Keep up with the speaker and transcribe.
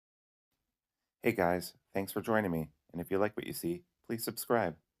Hey guys, thanks for joining me. And if you like what you see, please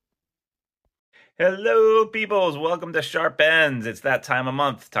subscribe. Hello, peoples. Welcome to Sharp Ends. It's that time of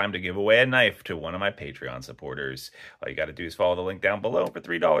month. Time to give away a knife to one of my Patreon supporters. All you got to do is follow the link down below. For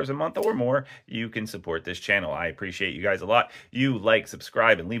 $3 a month or more, you can support this channel. I appreciate you guys a lot. You like,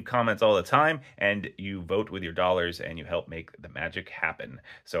 subscribe, and leave comments all the time, and you vote with your dollars, and you help make the magic happen.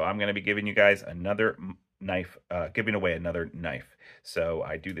 So I'm going to be giving you guys another knife, giving away another knife. So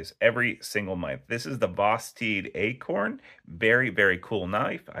I do this every single month. This is the Vosteed Acorn. Very, very cool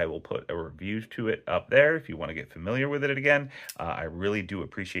knife. I will put a review to it up there if you want to get familiar with it again. I really do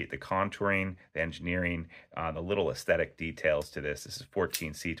appreciate the contouring, the engineering, the little aesthetic details to this. This is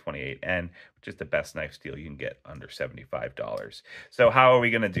 14C28N, which is the best knife steel you can get under $75. So how are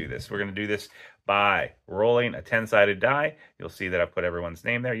we going to do this? We're going to do this by rolling a 10-sided die. You'll see that I put everyone's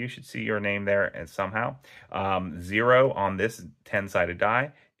name there. You should see your name there, and somehow 0 on this 10-sided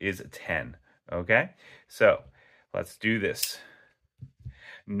die is 10. Okay, so let's do this.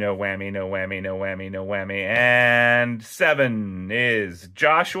 No whammy, no whammy, no whammy, no whammy. And 7 is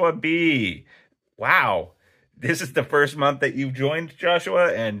Joshua B. Wow. This is the first month that you've joined,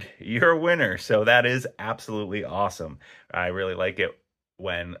 Joshua, and you're a winner. So that is absolutely awesome. I really like it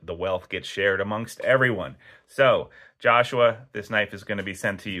when the wealth gets shared amongst everyone. So, Joshua, this knife is going to be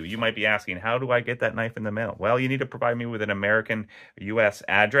sent to you. You might be asking, how do I get that knife in the mail? Well, you need to provide me with an American U.S.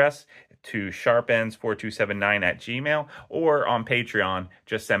 address to sharpends4279@gmail, or on Patreon,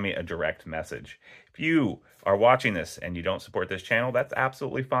 just send me a direct message. If you are watching this and you don't support this channel, that's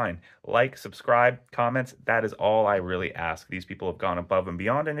absolutely fine. Like, subscribe, comments, that is all I really ask. These people have gone above and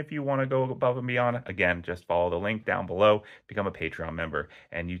beyond, and if you want to go above and beyond, again, just follow the link down below, become a Patreon member,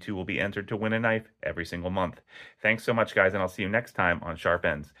 and you too will be entered to win a knife every single month. Thanks so much, guys, and I'll see you next time on Sharp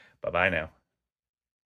Ends. Bye-bye now.